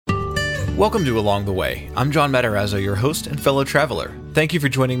Welcome to Along the Way. I'm John Matarazzo, your host and fellow traveler. Thank you for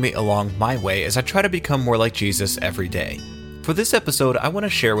joining me along my way as I try to become more like Jesus every day. For this episode, I want to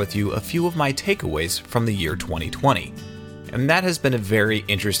share with you a few of my takeaways from the year 2020. And that has been a very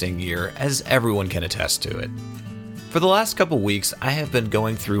interesting year, as everyone can attest to it. For the last couple weeks, I have been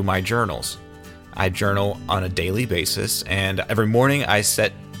going through my journals. I journal on a daily basis, and every morning I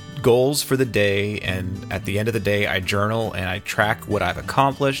set goals for the day, and at the end of the day I journal and I track what I've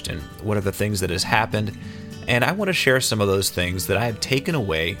accomplished and what are the things that has happened. And I want to share some of those things that I have taken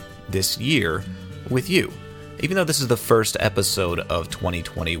away this year with you. Even though this is the first episode of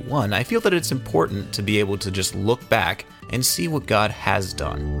 2021, I feel that it's important to be able to just look back and see what God has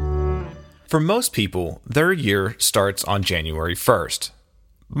done. For most people, their year starts on January 1st.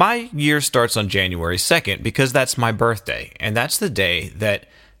 My year starts on January 2nd because that's my birthday, and that's the day that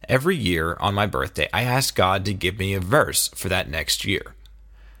every year on my birthday, I ask God to give me a verse for that next year.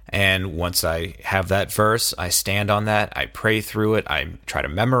 And once I have that verse, I stand on that, I pray through it, I try to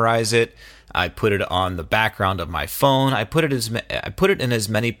memorize it, I put it on the background of my phone, I put it in as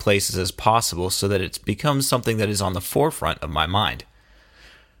many places as possible so that it becomes something that is on the forefront of my mind.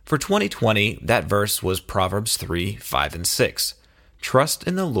 For 2020, that verse was Proverbs 3, 5, and 6. Trust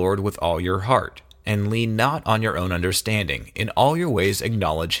in the Lord with all your heart, and lean not on your own understanding. In all your ways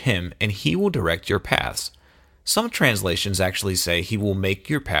acknowledge him, and he will direct your paths. Some translations actually say he will make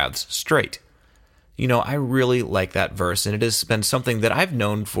your paths straight. You know, I really like that verse, and it has been something that I've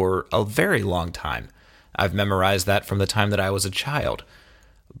known for a very long time. I've memorized that from the time that I was a child.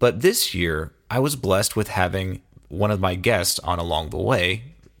 But this year, I was blessed with having one of my guests on Along the Way,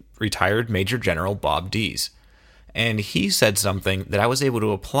 retired Major General Bob Dees. And he said something that I was able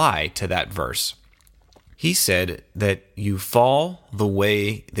to apply to that verse. He said that you fall the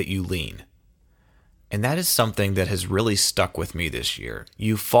way that you lean. And that is something that has really stuck with me this year.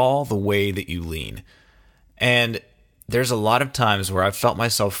 You fall the way that you lean. And there's a lot of times where I've felt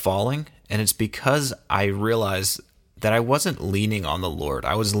myself falling, and it's because I realized that I wasn't leaning on the Lord.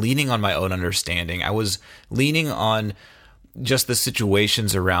 I was leaning on my own understanding. I was leaning on just the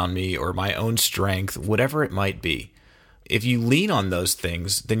situations around me or my own strength, whatever it might be. If you lean on those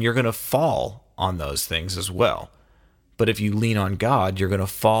things, then you're going to fall on those things as well. But if you lean on God, you're going to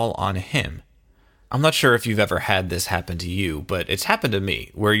fall on him. I'm not sure if you've ever had this happen to you, but it's happened to me,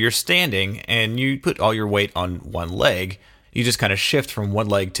 where you're standing and you put all your weight on one leg. You just kind of shift from one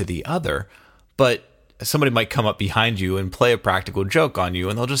leg to the other, but somebody might come up behind you and play a practical joke on you,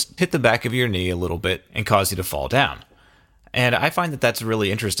 and they'll just hit the back of your knee a little bit and cause you to fall down. And I find that that's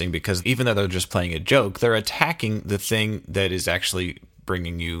really interesting because even though they're just playing a joke, they're attacking the thing that is actually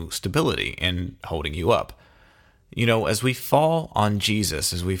bringing you stability and holding you up. You know, as we fall on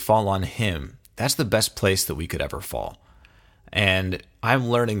Jesus, as we fall on him, that's the best place that we could ever fall. And I'm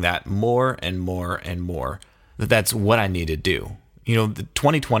learning that more and more and more, that that's what I need to do. You know,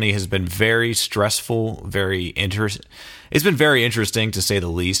 2020 has been very stressful, it's been very interesting to say the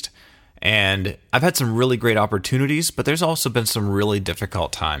least. And I've had some really great opportunities, but there's also been some really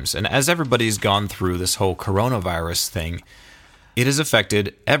difficult times. And as everybody's gone through this whole coronavirus thing, it has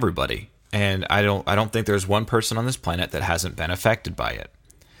affected everybody. And I don't think there's one person on this planet that hasn't been affected by it.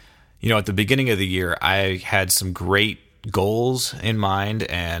 You know, at the beginning of the year, I had some great goals in mind,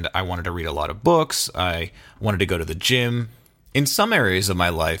 and I wanted to read a lot of books. I wanted to go to the gym. In some areas of my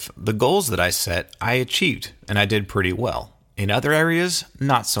life, the goals that I set, I achieved, and I did pretty well. In other areas,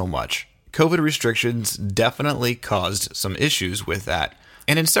 not so much. COVID restrictions definitely caused some issues with that.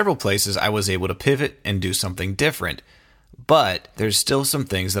 And in several places, I was able to pivot and do something different. But there's still some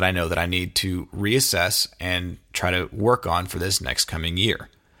things that I know that I need to reassess and try to work on for this next coming year.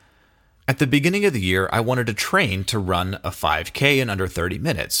 At the beginning of the year, I wanted to train to run a 5K in under 30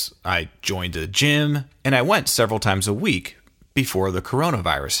 minutes. I joined a gym, and I went several times a week before the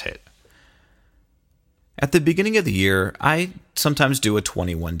coronavirus hit. At the beginning of the year, I sometimes do a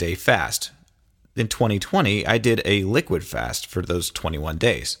 21-day fast. In 2020, I did a liquid fast for those 21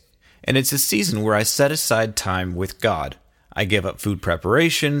 days. And it's a season where I set aside time with God. I give up food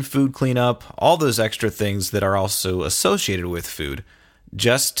preparation, food cleanup, all those extra things that are also associated with food,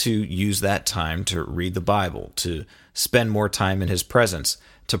 just to use that time to read the Bible, to spend more time in his presence,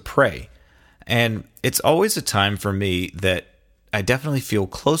 to pray. And it's always a time for me that I definitely feel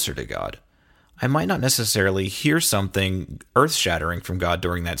closer to God. I might not necessarily hear something earth-shattering from God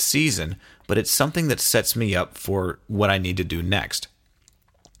during that season, but it's something that sets me up for what I need to do next.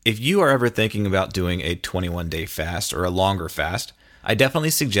 If you are ever thinking about doing a 21-day fast or a longer fast, I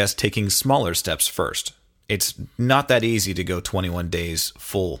definitely suggest taking smaller steps first. It's not that easy to go 21 days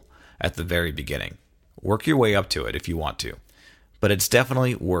full at the very beginning. Work your way up to it if you want to. but it's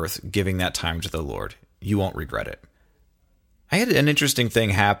definitely worth giving that time to the Lord. You won't regret it. I had an interesting thing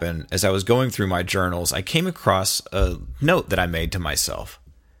happen as I was going through my journals. I came across a note that I made to myself.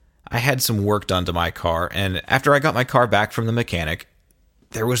 I had some work done to my car, and after I got my car back from the mechanic,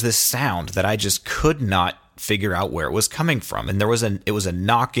 there was this sound that I just could not figure out where it was coming from. And it was a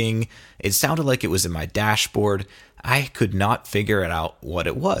knocking. It sounded like it was in my dashboard. I could not figure it out what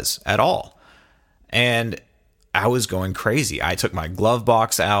it was at all. And I was going crazy. I took my glove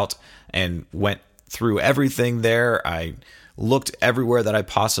box out and went through everything there. I looked everywhere that I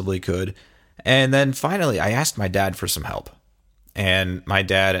possibly could. And then finally, I asked my dad for some help. And my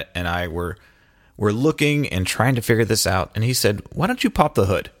dad and I were looking and trying to figure this out. And he said, "Why don't you pop the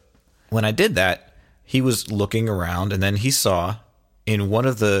hood?" When I did that, he was looking around, and then he saw in one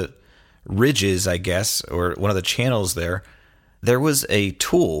of the ridges, I guess, or one of the channels there was a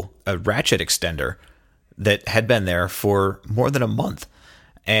tool, a ratchet extender, that had been there for more than a month.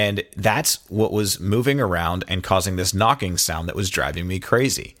 And that's what was moving around and causing this knocking sound that was driving me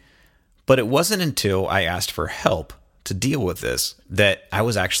crazy. But it wasn't until I asked for help to deal with this that I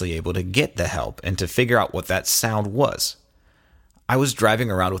was actually able to get the help and to figure out what that sound was. I was driving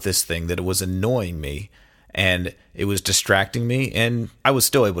around with this thing that it was annoying me, and it was distracting me, and I was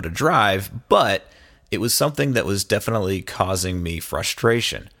still able to drive, but it was something that was definitely causing me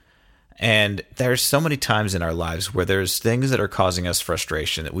frustration. And there's so many times in our lives where there's things that are causing us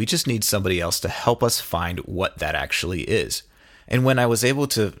frustration that we just need somebody else to help us find what that actually is. And when I was able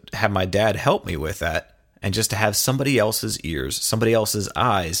to have my dad help me with that, and just to have somebody else's ears, somebody else's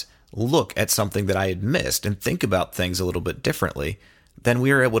eyes look at something that I had missed and think about things a little bit differently, then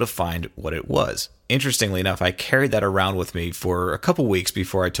we were able to find what it was. Interestingly enough, I carried that around with me for a couple weeks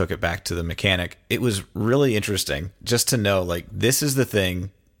before I took it back to the mechanic. It was really interesting just to know, like, this is the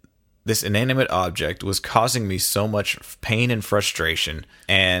thing. This inanimate object was causing me so much pain and frustration,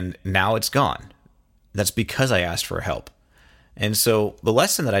 and now it's gone. That's because I asked for help. And so the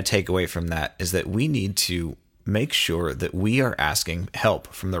lesson that I take away from that is that we need to make sure that we are asking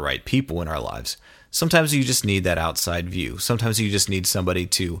help from the right people in our lives. Sometimes you just need that outside view. Sometimes you just need somebody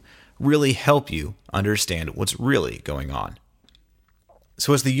to really help you understand what's really going on.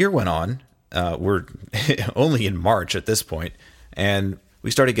 So as the year went on, we're only in March at this point, and we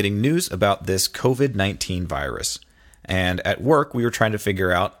started getting news about this COVID-19 virus. And at work, we were trying to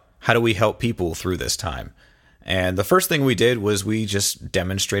figure out, how do we help people through this time? And the first thing we did was we just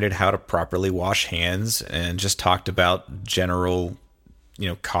demonstrated how to properly wash hands and just talked about general,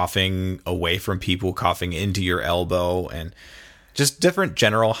 coughing away from people, coughing into your elbow, and just different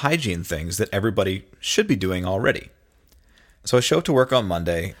general hygiene things that everybody should be doing already. So I showed up to work on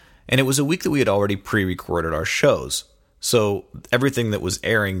Monday, and it was a week that we had already pre-recorded our shows. So everything that was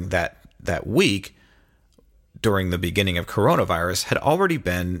airing that week during the beginning of coronavirus had already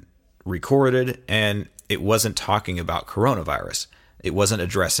been recorded, and it wasn't talking about coronavirus. It wasn't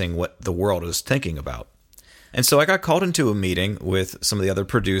addressing what the world was thinking about. And so I got called into a meeting with some of the other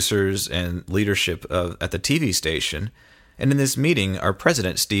producers and leadership at the TV station. And in this meeting, our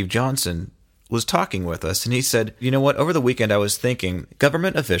president, Steve Johnson, was talking with us, and he said, "You know what, over the weekend I was thinking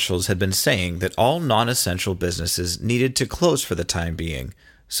government officials had been saying that all non-essential businesses needed to close for the time being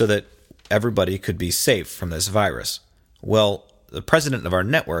so that everybody could be safe from this virus." Well, the president of our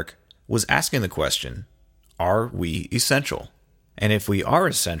network was asking the question, are we essential? And if we are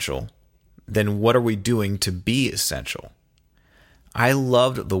essential, then what are we doing to be essential? I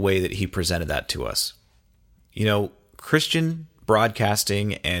loved the way that he presented that to us. Christian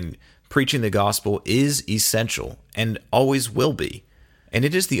broadcasting and preaching the gospel is essential and always will be. And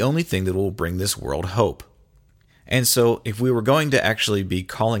it is the only thing that will bring this world hope. And so if we were going to actually be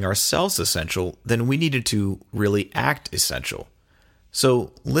calling ourselves essential, then we needed to really act essential.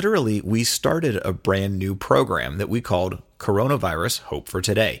 So literally, we started a brand new program that we called Coronavirus Hope for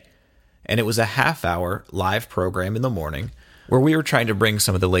Today. And it was a half-hour live program in the morning where we were trying to bring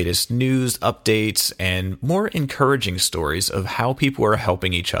some of the latest news, updates, and more encouraging stories of how people are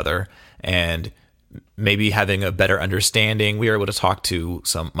helping each other and maybe having a better understanding. We were able to talk to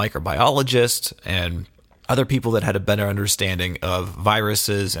some microbiologists and other people that had a better understanding of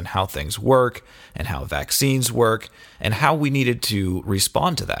viruses and how things work and how vaccines work and how we needed to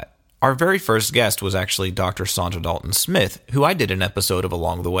respond to that. Our very first guest was actually Dr. Sandra Dalton Smith, who I did an episode of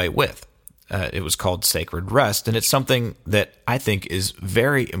Along the Way with. It was called Sacred Rest, and it's something that I think is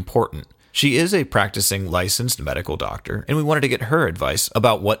very important. She is a practicing licensed medical doctor, and we wanted to get her advice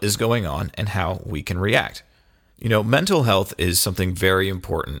about what is going on and how we can react. Mental health is something very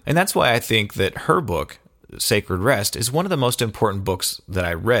important, and that's why I think that her book, Sacred Rest, is one of the most important books that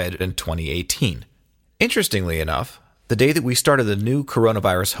I read in 2018. Interestingly enough, the day that we started the new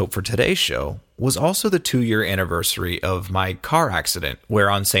Coronavirus Hope for Today show was also the 2-year anniversary of my car accident, where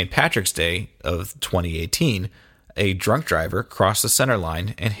on St. Patrick's Day of 2018, a drunk driver crossed the center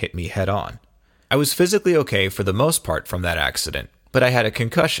line and hit me head on. I was physically okay for the most part from that accident, but I had a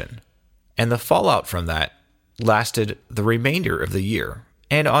concussion, and the fallout from that lasted the remainder of the year,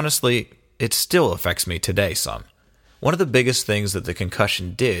 and honestly, it still affects me today some. One of the biggest things that the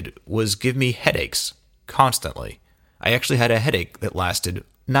concussion did was give me headaches constantly. I actually had a headache that lasted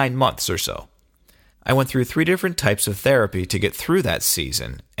 9 months or so. I went through 3 different types of therapy to get through that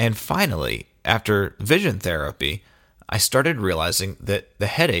season, and finally, after vision therapy, I started realizing that the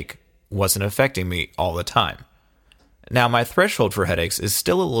headache wasn't affecting me all the time. Now, my threshold for headaches is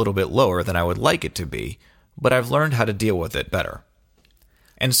still a little bit lower than I would like it to be, but I've learned how to deal with it better.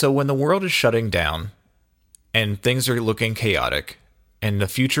 And so when the world is shutting down, and things are looking chaotic, and the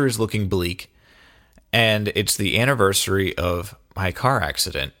future is looking bleak, and it's the anniversary of my car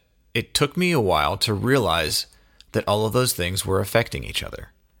accident, it took me a while to realize that all of those things were affecting each other.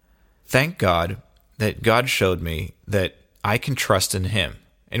 Thank God that God showed me that I can trust in Him.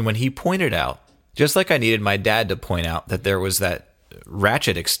 And when He pointed out, just like I needed my dad to point out that there was that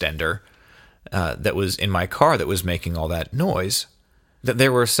ratchet extender that was in my car that was making all that noise, that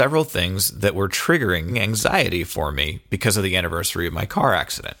there were several things that were triggering anxiety for me because of the anniversary of my car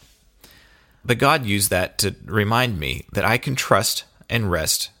accident. But God used that to remind me that I can trust and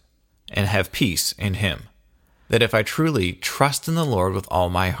rest and have peace in Him. That if I truly trust in the Lord with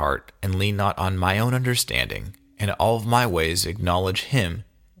all my heart and lean not on my own understanding, and in all of my ways acknowledge Him,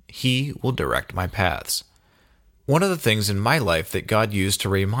 He will direct my paths. One of the things in my life that God used to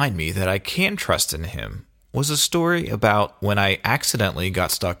remind me that I can trust in Him was a story about when I accidentally got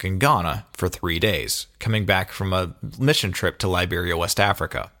stuck in Ghana for 3 days, coming back from a mission trip to Liberia, West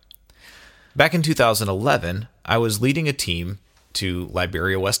Africa. Back in 2011, I was leading a team to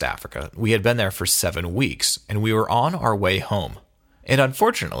Liberia, West Africa. We had been there for 7 weeks, and we were on our way home. And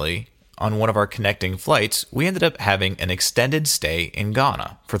unfortunately, on one of our connecting flights, we ended up having an extended stay in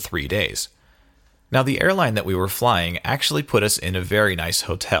Ghana for 3 days. Now, the airline that we were flying actually put us in a very nice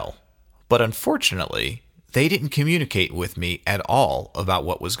hotel, but unfortunately, they didn't communicate with me at all about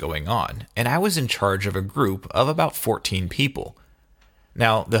what was going on, and I was in charge of a group of about 14 people.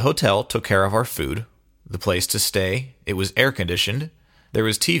 Now, the hotel took care of our food, the place to stay, it was air-conditioned, there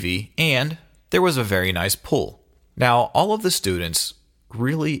was TV, and there was a very nice pool. Now, all of the students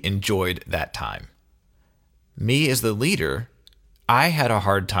really enjoyed that time. Me as the leader, I had a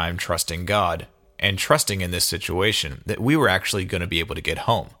hard time trusting God and trusting in this situation that we were actually going to be able to get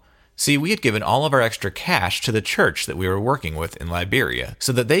home. See, we had given all of our extra cash to the church that we were working with in Liberia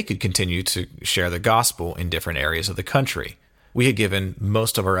so that they could continue to share the gospel in different areas of the country. We had given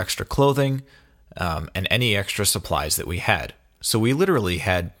most of our extra clothing and any extra supplies that we had. So we literally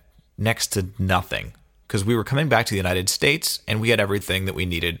had next to nothing because we were coming back to the United States and we had everything that we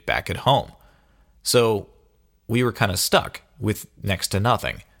needed back at home. So we were kind of stuck with next to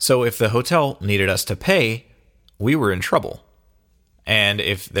nothing. So if the hotel needed us to pay, we were in trouble. And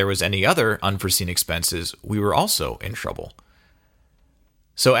if there was any other unforeseen expenses, we were also in trouble.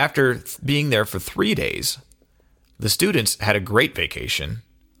 So after being there for 3 days, the students had a great vacation.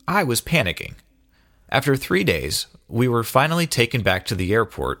 I was panicking. After 3 days, we were finally taken back to the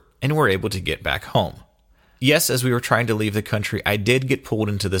airport and were able to get back home. Yes, as we were trying to leave the country, I did get pulled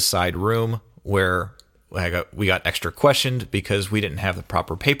into the side room where we got extra questioned because we didn't have the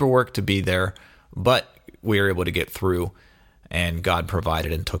proper paperwork to be there, but we were able to get through, and God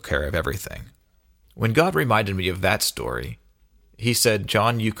provided and took care of everything. When God reminded me of that story, He said,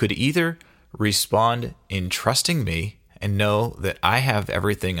 John, you could either respond in trusting me and know that I have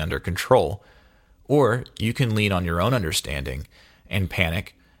everything under control, or you can lean on your own understanding and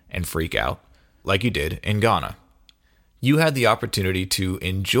panic and freak out like you did in Ghana. You had the opportunity to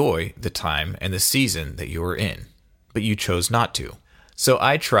enjoy the time and the season that you were in, but you chose not to. So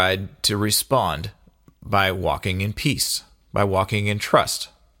I tried to respond by walking in peace, by walking in trust,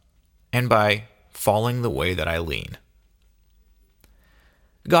 and by following the way that I lean.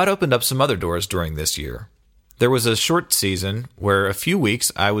 God opened up some other doors during this year. There was a short season where a few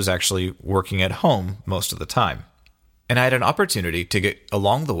weeks I was actually working at home most of the time. And I had an opportunity to get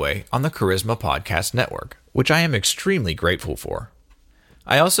along the way on the Charisma Podcast Network, which I am extremely grateful for.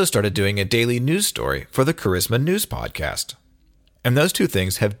 I also started doing a daily news story for the Charisma News Podcast. And those two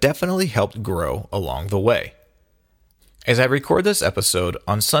things have definitely helped grow along the way. As I record this episode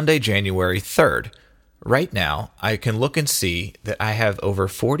on Sunday, January 3rd, right now I can look and see that I have over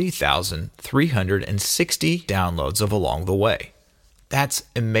 40,360 downloads of Along the Way. That's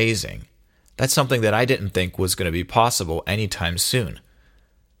amazing. That's something that I didn't think was going to be possible anytime soon.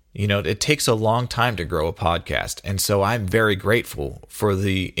 It takes a long time to grow a podcast, and so I'm very grateful for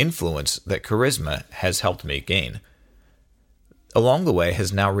the influence that Charisma has helped me gain. Along the Way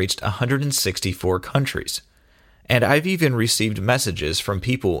has now reached 164 countries, and I've even received messages from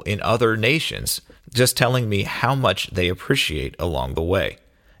people in other nations just telling me how much they appreciate Along the Way,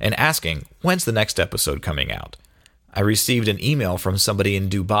 and asking, when's the next episode coming out? I received an email from somebody in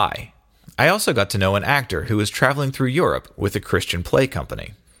Dubai. I also got to know an actor who was traveling through Europe with a Christian play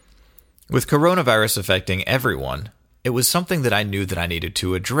company. With coronavirus affecting everyone, it was something that I knew that I needed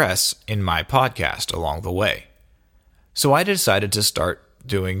to address in my podcast Along the Way. So I decided to start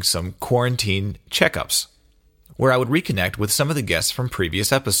doing some quarantine checkups, where I would reconnect with some of the guests from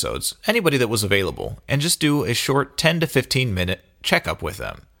previous episodes, anybody that was available, and just do a short 10 to 15 minute checkup with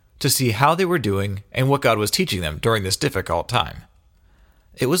them to see how they were doing and what God was teaching them during this difficult time.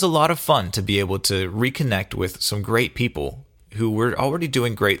 It was a lot of fun to be able to reconnect with some great people who were already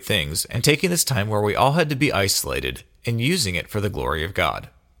doing great things and taking this time where we all had to be isolated and using it for the glory of God.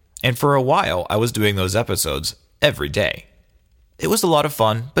 And for a while, I was doing those episodes every day. It was a lot of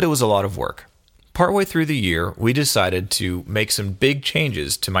fun, but it was a lot of work. Partway through the year, we decided to make some big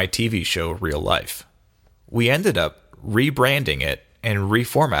changes to my TV show, Real Life. We ended up rebranding it and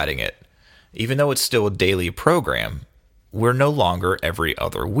reformatting it. Even though it's still a daily program, we're no longer every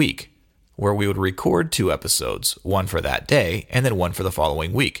other week, where we would record 2 episodes, one for that day and then one for the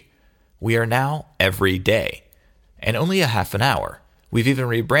following week. We are now every day, and only a half an hour. We've even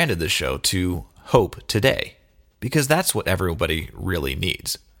rebranded the show to Hope Today, because that's what everybody really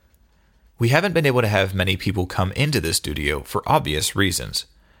needs. We haven't been able to have many people come into the studio for obvious reasons.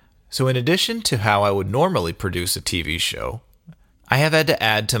 So in addition to how I would normally produce a TV show, I have had to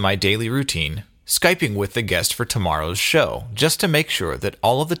add to my daily routine Skyping with the guest for tomorrow's show, just to make sure that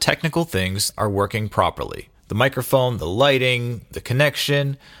all of the technical things are working properly. The microphone, the lighting, the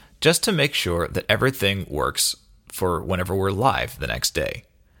connection, just to make sure that everything works for whenever we're live the next day.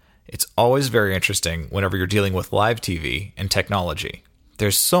 It's always very interesting whenever you're dealing with live TV and technology.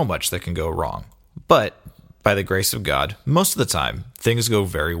 There's so much that can go wrong. But, by the grace of God, most of the time, things go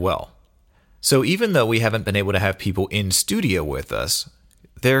very well. So even though we haven't been able to have people in studio with us,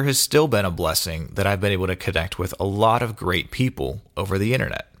 there has still been a blessing that I've been able to connect with a lot of great people over the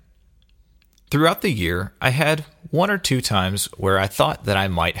internet. Throughout the year, I had 1 or 2 times where I thought that I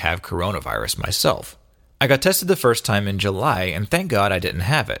might have coronavirus myself. I got tested the first time in July, and thank God I didn't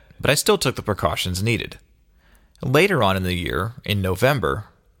have it, but I still took the precautions needed. Later on in the year, in November,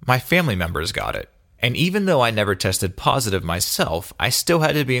 my family members got it, and even though I never tested positive myself, I still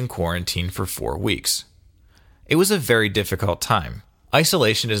had to be in quarantine for 4 weeks. It was a very difficult time.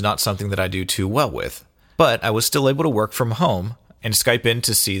 Isolation is not something that I do too well with, but I was still able to work from home and Skype in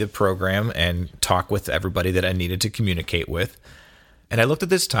to see the program and talk with everybody that I needed to communicate with. And I looked at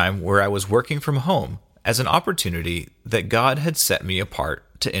this time where I was working from home as an opportunity that God had set me apart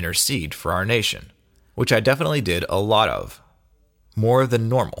to intercede for our nation, which I definitely did a lot of, more than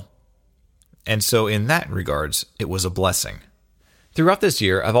normal. And so in that regards, it was a blessing. Throughout this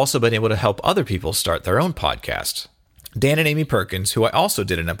year, I've also been able to help other people start their own podcasts. Dan and Amy Perkins, who I also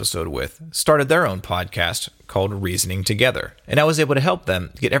did an episode with, started their own podcast called Reasoning Together, and I was able to help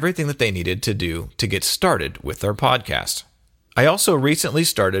them get everything that they needed to do to get started with their podcast. I also recently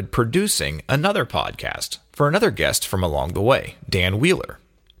started producing another podcast for another guest from Along the Way, Dan Wheeler.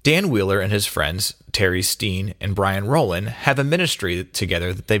 Dan Wheeler and his friends, Terry Steen and Brian Rowland, have a ministry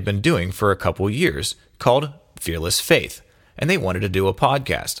together that they've been doing for a couple years called Fearless Faith, and they wanted to do a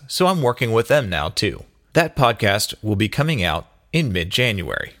podcast, so I'm working with them now too. That podcast will be coming out in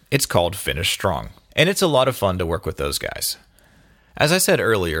mid-January. It's called Finish Strong, and it's a lot of fun to work with those guys. As I said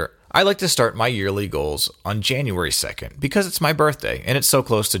earlier, I like to start my yearly goals on January 2nd because it's my birthday, and it's so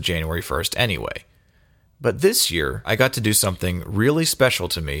close to January 1st anyway. But this year, I got to do something really special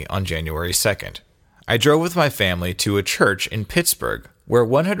to me on January 2nd. I drove with my family to a church in Pittsburgh where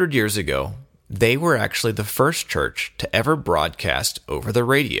 100 years ago, they were actually the first church to ever broadcast over the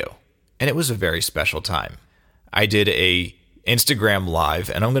radio. And it was a very special time. I did a Instagram Live,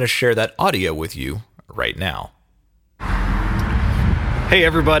 and I'm going to share that audio with you right now. Hey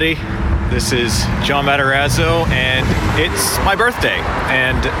everybody, this is John Matarazzo, and it's my birthday.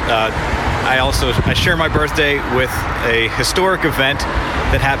 And I share my birthday with a historic event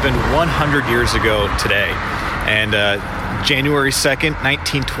that happened 100 years ago today. And January 2nd,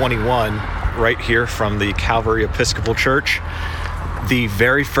 1921, right here from the Calvary Episcopal Church, the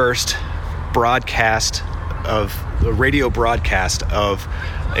very first radio broadcast of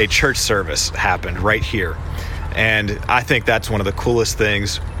a church service happened right here. And I think that's one of the coolest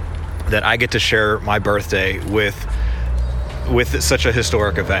things that I get to share my birthday with such a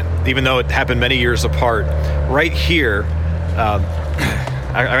historic event, even though it happened many years apart. Right here, I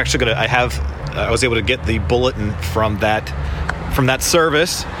was able to get the bulletin from that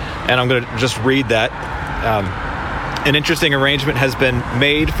service, and I'm going to just read that. An interesting arrangement has been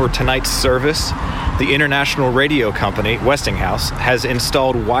made for tonight's service. The International Radio Company, Westinghouse, has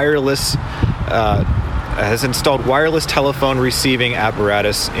installed wireless telephone receiving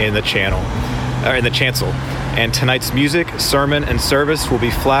apparatus in the chancel. And tonight's music, sermon, and service will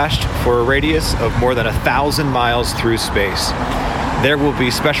be flashed for a radius of more than 1,000 miles through space. There will be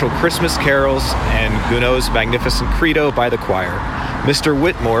special Christmas carols and Gounod's magnificent credo by the choir. Mr.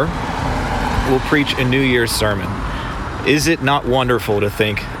 Whitmore will preach a New Year's sermon. Is it not wonderful to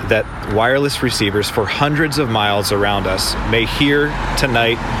think that wireless receivers for hundreds of miles around us may hear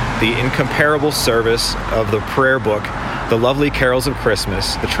tonight the incomparable service of the prayer book, the lovely carols of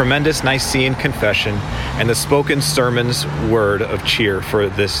Christmas, the tremendous Nicene Confession, and the spoken sermon's word of cheer for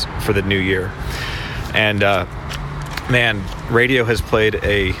the new year. And man, radio has played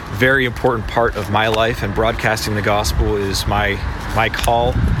a very important part of my life, and broadcasting the gospel is my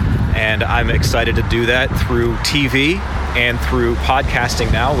call. And I'm excited to do that through TV and through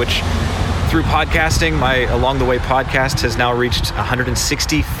podcasting now, which through podcasting, my Along the Way podcast has now reached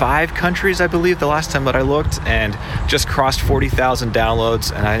 165 countries, I believe, the last time that I looked, and just crossed 40,000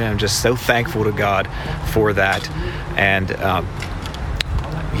 downloads. And I am just so thankful to God for that. And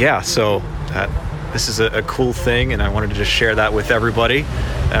so this is a cool thing, and I wanted to just share that with everybody.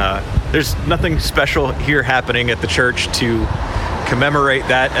 There's nothing special here happening at the church to commemorate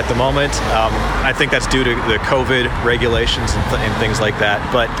that at the moment. I think that's due to the COVID regulations and things like that.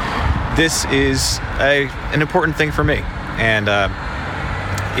 But this is an important thing for me. And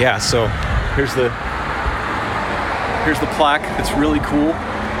so here's the plaque. It's really cool.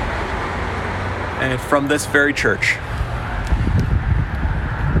 And from this very church,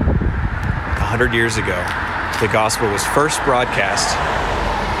 100 years ago, the gospel was first broadcast,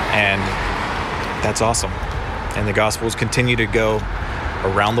 and that's awesome. And the gospels continue to go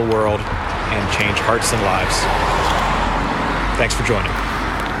around the world and change hearts and lives. Thanks for joining.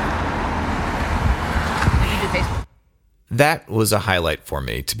 That was a highlight for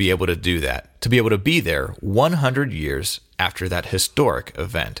me to be able to do that, to be able to be there 100 years after that historic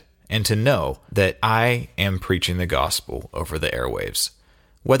event, and to know that I am preaching the gospel over the airwaves,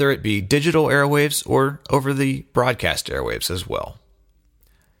 whether it be digital airwaves or over the broadcast airwaves as well.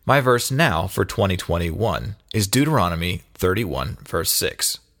 My verse now for 2021 is Deuteronomy 31, verse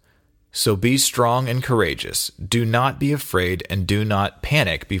 6. So be strong and courageous. Do not be afraid and do not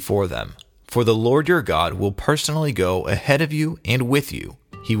panic before them. For the Lord your God will personally go ahead of you and with you.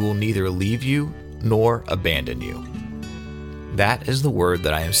 He will neither leave you nor abandon you. That is the word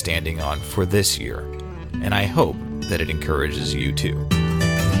that I am standing on for this year, and I hope that it encourages you too.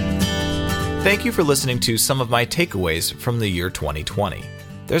 Thank you for listening to some of my takeaways from the year 2020.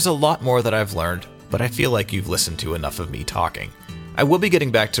 There's a lot more that I've learned, but I feel like you've listened to enough of me talking. I will be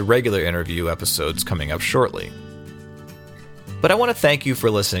getting back to regular interview episodes coming up shortly. But I want to thank you for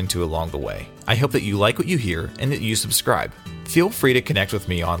listening to Along the Way. I hope that you like what you hear and that you subscribe. Feel free to connect with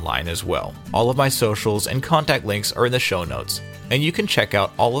me online as well. All of my socials and contact links are in the show notes, and you can check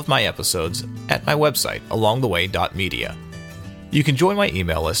out all of my episodes at my website, alongtheway.media. You can join my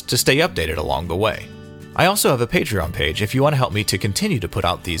email list to stay updated along the way. I also have a Patreon page if you want to help me to continue to put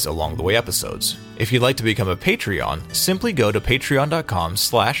out these Along the Way episodes. If you'd like to become a Patreon, simply go to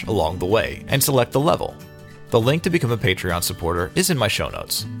patreon.com/alongtheway and select the level. The link to become a Patreon supporter is in my show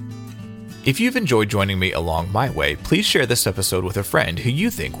notes. If you've enjoyed joining me along my way, please share this episode with a friend who you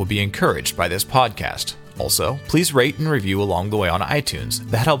think will be encouraged by this podcast. Also, please rate and review Along the Way on iTunes.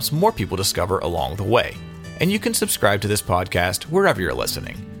 That helps more people discover Along the Way. And you can subscribe to this podcast wherever you're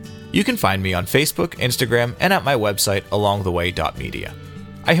listening. You can find me on Facebook, Instagram, and at my website, alongtheway.media.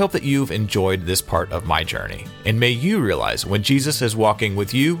 I hope that you've enjoyed this part of my journey, and may you realize when Jesus is walking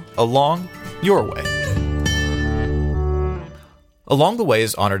with you along your way. Along the Way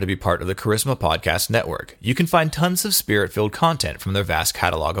is honored to be part of the Charisma Podcast Network. You can find tons of spirit-filled content from their vast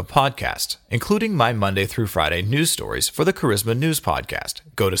catalog of podcasts, including my Monday through Friday news stories for the Charisma News Podcast.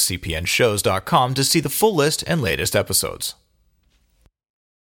 Go to cpnshows.com to see the full list and latest episodes.